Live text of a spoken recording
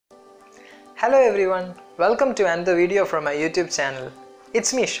Hello everyone, welcome to another video from my YouTube channel.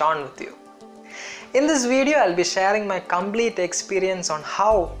 It's me Shawn with you. In this video I'll be sharing my complete experience on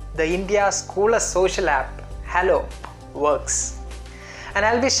how the India's coolest social app, Helo, works. And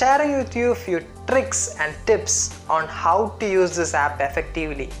I'll be sharing with you a few tricks and tips on how to use this app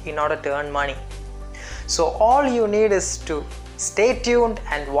effectively in order to earn money. So all you need is to stay tuned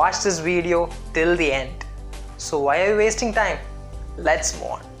and watch this video till the end. So why are you wasting time? Let's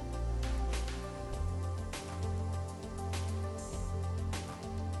move on.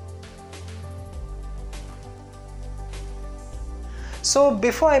 So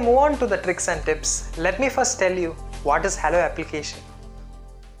before I move on to the tricks and tips, let me first tell you what is Helo application.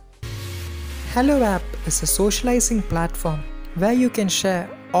 Helo App is a socializing platform where you can share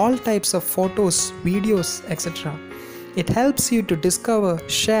all types of photos, videos, etc. It helps you to discover,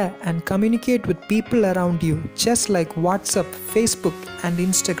 share and communicate with people around you just like WhatsApp, Facebook and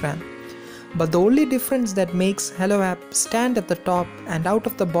Instagram. But the only difference that makes Helo App stand at the top and out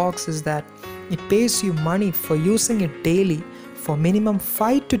of the box is that it pays you money for using it daily for minimum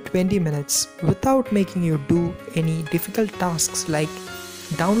 5 to 20 minutes without making you do any difficult tasks like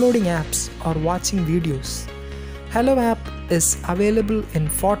downloading apps or watching videos. Helo App is available in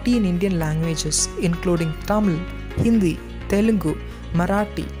 14 Indian languages including Tamil, Hindi, Telugu,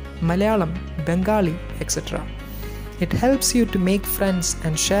 Marathi, Malayalam, Bengali, etc. It helps you to make friends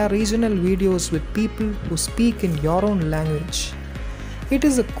and share regional videos with people who speak in your own language. It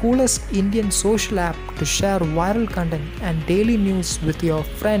is the coolest Indian social app to share viral content and daily news with your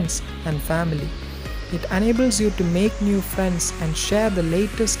friends and family. It enables you to make new friends and share the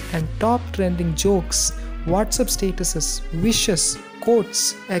latest and top trending jokes, WhatsApp statuses, wishes,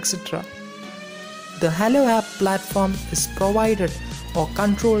 quotes, etc. The Helo App platform is provided or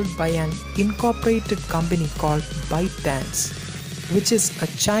controlled by an incorporated company called ByteDance, which is a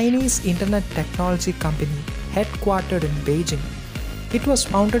Chinese internet technology company headquartered in Beijing. It was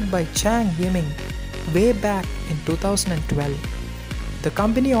founded by Chang Yiming way back in 2012. The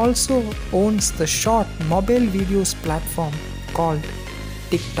company also owns the short mobile videos platform called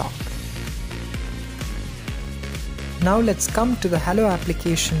TikTok. Now let's come to the Helo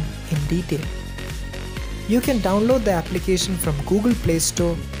application in detail. You can download the application from Google Play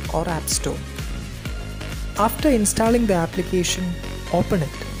Store or App Store. After installing the application, open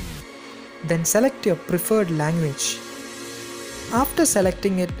it. Then select your preferred language. After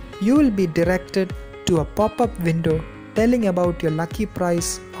selecting it, you will be directed to a pop-up window telling about your lucky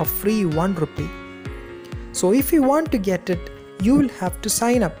prize of free 1 rupee. So if you want to get it, you will have to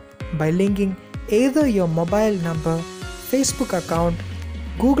sign up by linking either your mobile number, Facebook account,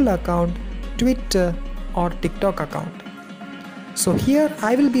 Google account, Twitter or TikTok account. So here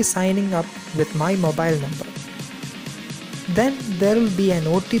I will be signing up with my mobile number. Then there will be an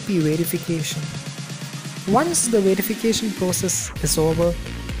OTP verification. Once the verification process is over,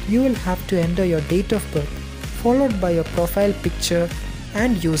 you will have to enter your date of birth followed by your profile picture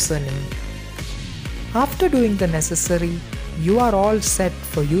and username. After doing the necessary, you are all set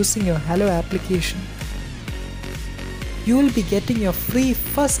for using your Helo application. You will be getting your free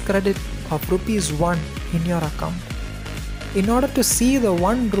first credit of ₹1 in your account. In order to see the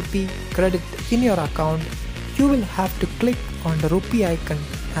 1 rupee credit in your account, you will have to click on the rupee icon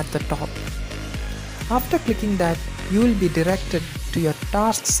at the top. After clicking that, you will be directed to your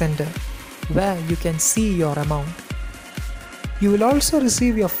task center where you can see your amount. You will also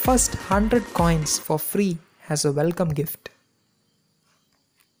receive your first 100 coins for free as a welcome gift.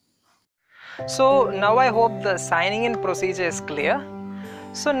 So now I hope the signing in procedure is clear.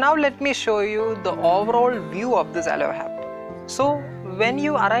 So now let me show you the overall view of this Helo app. So when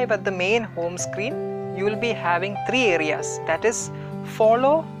you arrive at the main home screen, you will be having 3 areas, that is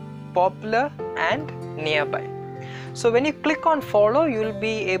follow, popular and nearby. So when you click on follow, you will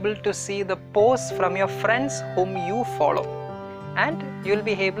be able to see the posts from your friends whom you follow and you will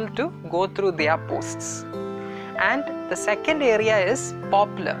be able to go through their posts. And the second area is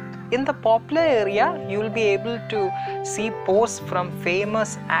popular. In the popular area, you will be able to see posts from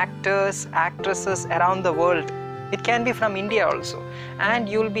famous actors, actresses around the world. It can be from India also, and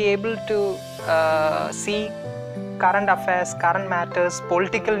you will be able to see current affairs, current matters,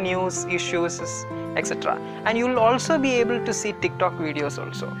 political news, issues, etc. And you will also be able to see TikTok videos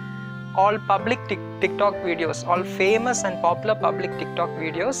also. All public TikTok videos, all famous and popular public TikTok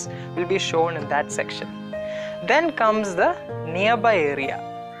videos will be shown in that section. Then comes the nearby area.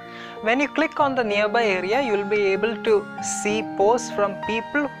 When you click on the nearby area, you will be able to see posts from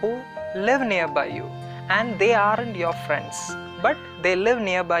people who live nearby you and they aren't your friends, but they live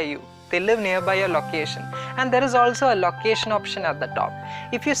nearby you. they live nearby your location. And there is also a location option at the top.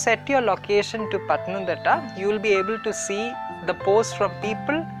 If you set your location to Pathanamthitta, you will be able to see the posts from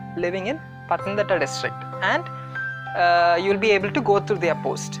people living in Pathanamthitta district, and you will be able to go through their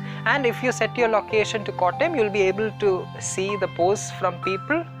post. And if you set your location to Kottayam, you will be able to see the posts from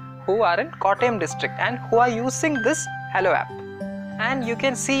people who are in Kottayam district and who are using this Helo app. And you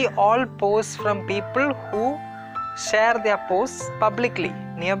can see all posts from people who share their posts publicly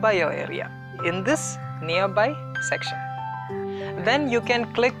nearby your area in this nearby section. Then you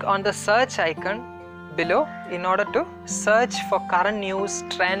can click on the search icon below in order to search for current news,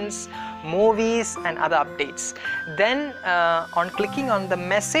 trends, movies and other updates. Then on clicking on the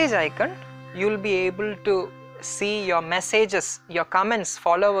message icon, you will be able to see your messages, your comments,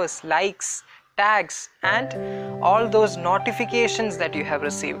 followers, likes, tags and all those notifications that you have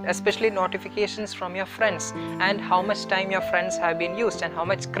received, especially notifications from your friends and how much time your friends have been used and how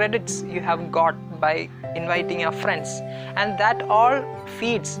much credits you have got by inviting your friends, and that all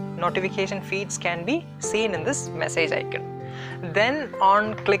feeds, notification feeds can be seen in this message icon. Then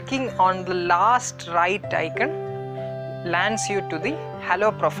on clicking on the last right icon lands you to the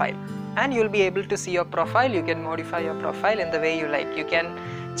Helo profile, and you will be able to see your profile. You can modify your profile in the way you like. You can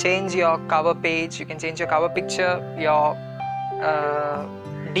change your cover page, you can change your cover picture, your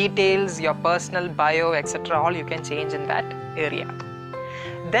details, your personal bio, etc. all you can change in that area.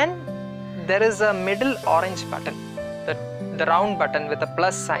 Then there is a middle orange button, the round button with a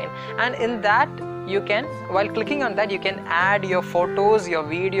plus sign, and in that you can, while clicking on that, you can add your photos, your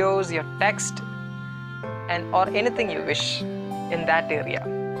videos, your text and or anything you wish in that area,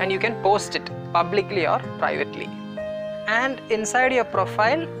 and you can post it publicly or privately. And inside your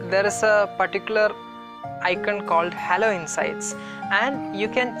profile there is a particular icon called Helo Insights, and you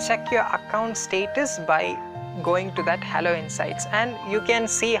can check your account status by going to that Helo Insights, and you can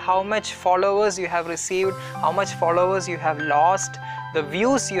see how much followers you have received, how much followers you have lost, the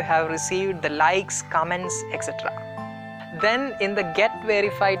views you have received, the likes, comments, etc. Then in the Get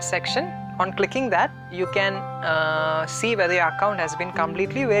Verified section, on clicking that, you can see whether your account has been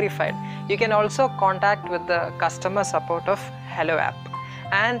completely verified. You can also contact with the customer support of Helo app,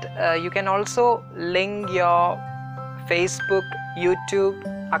 and you can also link your Facebook, YouTube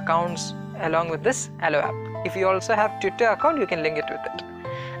accounts along with this Helo app. If you also have Twitter account, you can link it with it.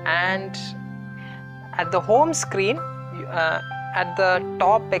 And at the home screen, at the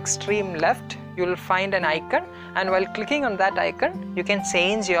top extreme left, you will find an icon, and while clicking on that icon, you can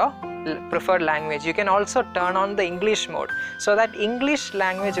change your preferred language. You can also turn on the English mode, so that English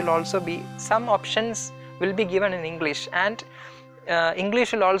language will also be, some options will be given in English, and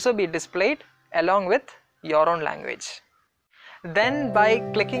English will also be displayed along with your own language. Then by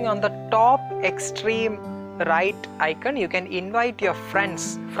clicking on the top extreme right icon, you can invite your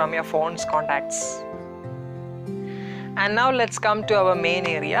friends from your phone's contacts. And now let's come to our main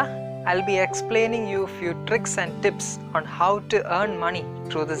area. I'll be explaining you a few tricks and tips on how to earn money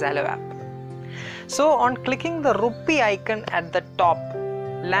through this Helo app. So on clicking the rupee icon at the top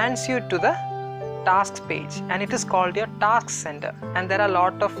lands you to the tasks page, and it is called your task center, and there are a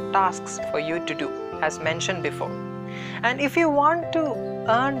lot of tasks for you to do as mentioned before. And if you want to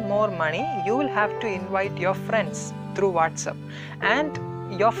earn more money, you will have to invite your friends through WhatsApp, and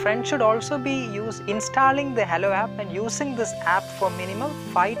your friend should also be installing the Helo app and using this app for minimum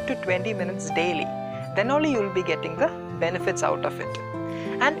 5 to 20 minutes daily. Then only you will be getting the benefits out of it.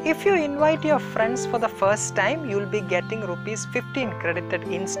 And if you invite your friends for the first time, you will be getting rupees 15 credited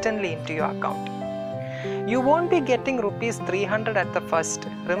instantly into your account. You won't be getting rupees 300 at the first.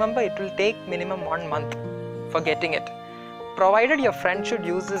 Remember, it will take minimum 1 month for getting it, provided your friend should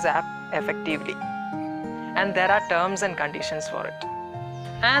use this app effectively. And there are terms and conditions for it.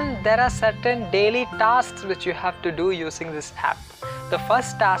 And there are certain daily tasks which you have to do using this app. The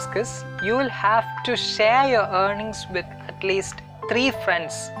first task is, you will have to share your earnings with at least 3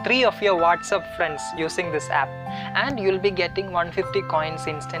 friends, 3 of your WhatsApp friends using this app, and you will be getting 150 coins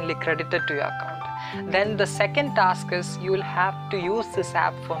instantly credited to your account. Then the second task is, you will have to use this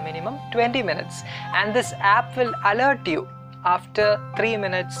app for minimum 20 minutes, and this app will alert you after 3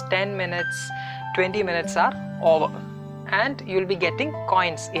 minutes, 10 minutes, 20 minutes are over, and you will be getting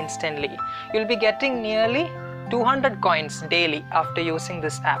coins instantly. You will be getting nearly 200 coins daily after using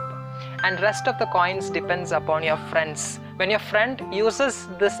this app, and rest of the coins depends upon your friends. When your friend uses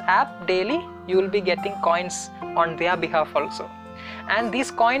this app daily, you will be getting coins on their behalf also, and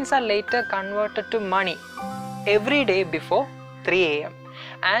these coins are later converted to money every day before 3 AM.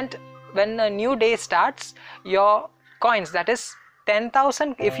 And when a new day starts, your coins, that is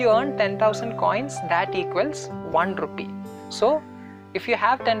 10,000, if you earn 10,000 coins, that equals 1 rupee. So If you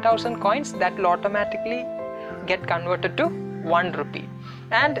have 10,000 coins, that will automatically get converted to 1 rupee.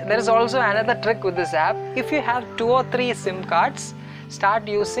 And there is also another trick with this app. If you have 2 or 3 SIM cards, start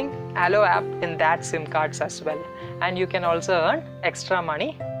using Helo app in that SIM cards as well, and you can also earn extra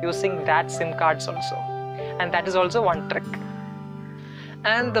money using that SIM cards also, and that is also one trick.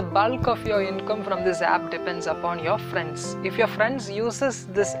 And the bulk of your income from this app depends upon your friends. If your friends uses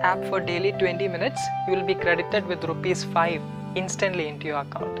this app for daily 20 minutes, you will be credited with rupees 5 instantly into your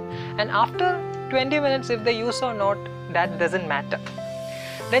account. And after 20 minutes, if they use or not, that doesn't matter.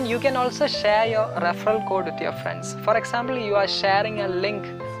 Then you can also share your referral code with your friends. For example, you are sharing a link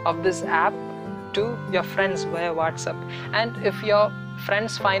of this app to your friends via WhatsApp, and if your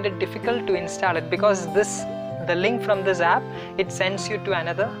friends find it difficult to install it, because the link from this app, it sends you to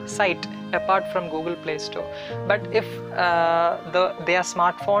another site apart from Google Play Store. But if their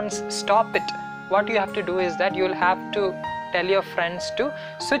smartphones stop it, what you have to do is that you will have to tell your friends to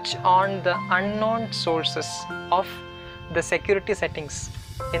switch on the unknown sources of the security settings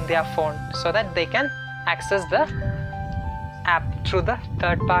in their phone, so that they can access the app through the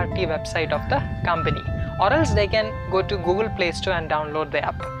third-party website of the company, or else they can go to Google Play Store and download the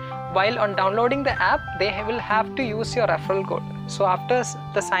app. While on downloading the app, they will have to use your referral code. So after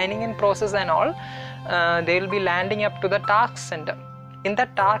the signing in process and all, they will be landing up to the task center. In the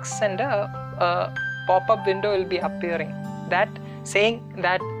task center, a pop-up window will be appearing that saying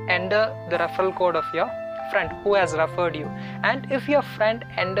that enter the referral code of your friend who has referred you, and if your friend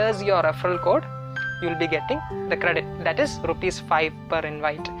enters your referral code, you will be getting the credit, that is rupees 5 per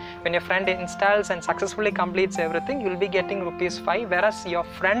invite. When your friend installs and successfully completes everything, you will be getting rupees 5, whereas your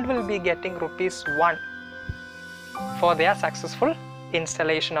friend will be getting rupees 1 for their successful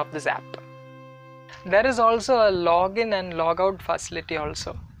installation of this app. There is also a login and logout facility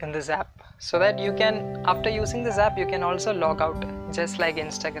also in this app, so that you can, after using this app, you can also log out, just like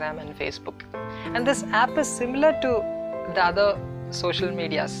Instagram and Facebook. And this app is similar to the other social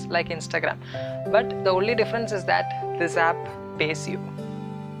medias like Instagram, but the only difference is that this app pays you.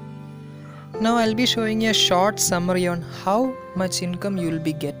 Now I'll be showing you a short summary on how much income you will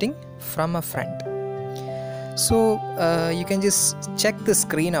be getting from a friend. So you can just check the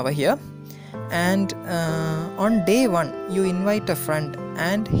screen over here, and on day 1 you invite a friend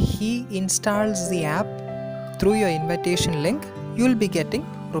and he installs the app through your invitation link. You will be getting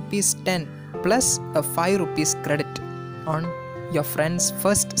rupees 10 plus a 5 rupees credit on your friend's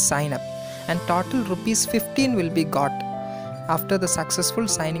first sign up, and total rupees 15 will be got after the successful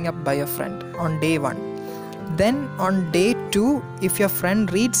signing up by your friend on day 1. Then on day 2, if your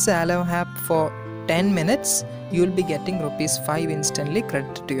friend reads the Helo app for 10 minutes, you will be getting rupees 5 instantly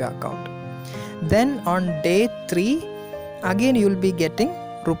credited to your account. Then on day 3, again you will be getting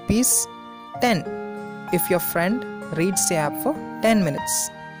rupees 10 if your friend reads the app for 10 minutes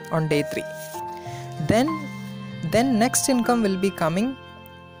on day 3. Then next income will be coming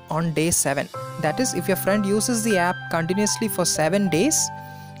on day 7. That is, if your friend uses the app continuously for 7 days,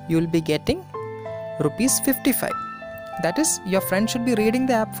 you will be getting rupees 55. That is, your friend should be reading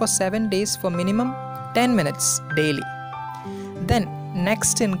the app for 7 days for minimum 10 minutes daily. Then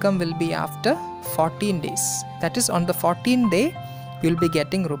next income will be after 14 days. That is, on the 14th day, you will be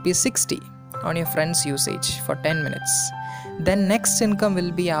getting rupees 60 on your friend's usage for 10 minutes. Then next income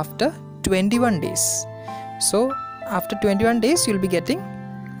will be after 21 days. So after 21 days you will be getting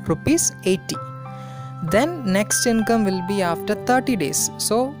rupees 80. Then next income will be after 30 days.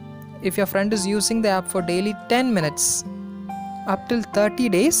 So if your friend is using the app for daily 10 minutes, up till 30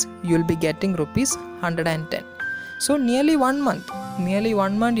 days you will be getting rupees 110. So nearly 1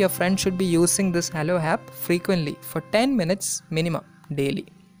 month your friend should be using this Helo app frequently for 10 minutes minimum daily.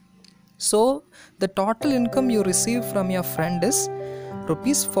 So the total income you receive from your friend is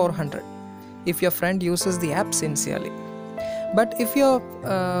rupees 400 if your friend uses the app sincerely. But if your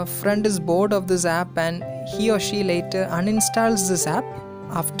friend is bored of this app and he or she later uninstalls this app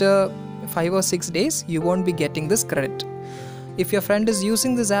after 5 or 6 days, you won't be getting this credit. If your friend is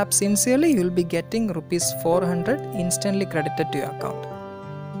using this app sincerely, you will be getting rupees 400 instantly credited to your account.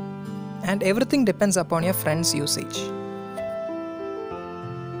 And everything depends upon your friend's usage.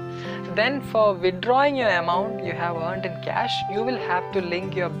 Then for withdrawing your amount you have earned in cash, you will have to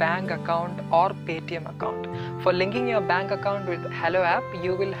link your bank account or Paytm account. For linking your bank account with Helo app,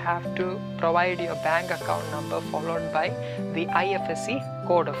 you will have to provide your bank account number followed by the IFSC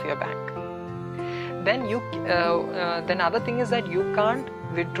code of your bank. Then other thing is that you can't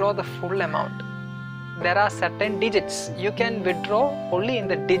withdraw the full amount. There are certain digits. You can withdraw only in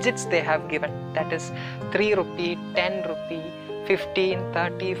the digits they have given. That is 3 rupee, 10 rupee, 15,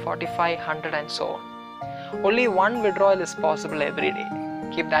 30, 45, 100 and so on. Only one withdrawal is possible every day.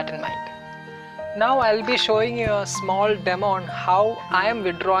 Keep that in mind. Now I'll be showing you a small demo on how I am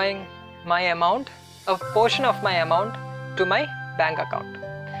withdrawing my amount, a portion of my amount to my bank account.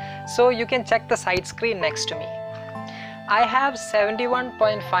 So you can check the side screen next to me. I have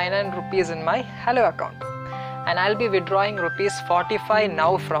 71.59 rupees in my Helo account and I'll be withdrawing rupees 45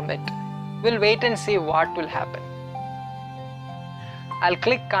 now from it. We'll wait and see what will happen. I'll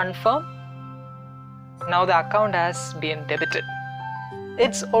click confirm. Now the account has been debited.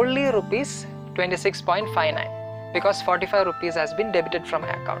 It's only rupees 26.59 because 45 rupees has been debited from my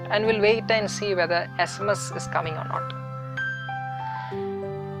account, and we'll wait and see whether SMS is coming or not.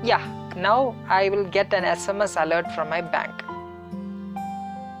 Yeah, now I will get an SMS alert from my bank,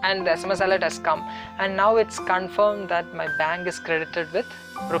 and the SMS alert has come, and now it's confirmed that my bank is credited with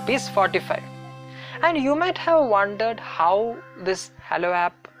rupees 45. And you might have wondered how this Helo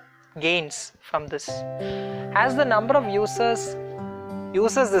app gains from this. As the number of users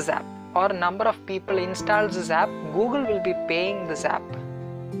uses this app or number of people installs this app, Google will be paying this app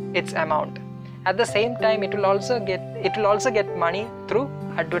its amount. At the same time, it will also get money through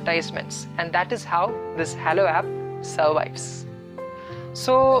advertisements, and that is how this Helo app survives.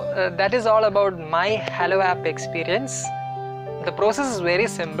 So that is all about my Helo app experience. The process is very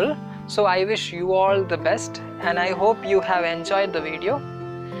simple, so I wish you all the best, and I hope you have enjoyed the video,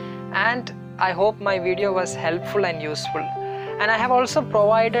 and I hope my video was helpful and useful. And I have also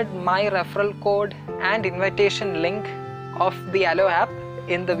provided my referral code and invitation link of the Helo app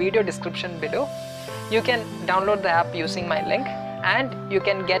in the video description below. You can download the app using my link, and you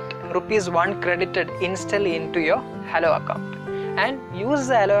can get ₹1 credited instantly into your Helo account, and use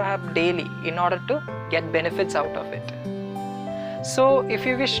the Helo app daily in order to get benefits out of it. So if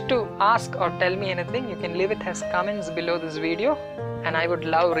you wish to ask or tell me anything, you can leave it as comments below this video, and I would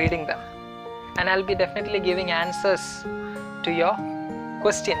love reading them, and I'll be definitely giving answers to your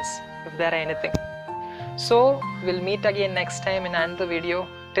questions if there are anything. So we'll meet again next time in another video.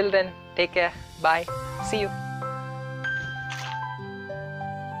 Till then, take care. Bye. See you.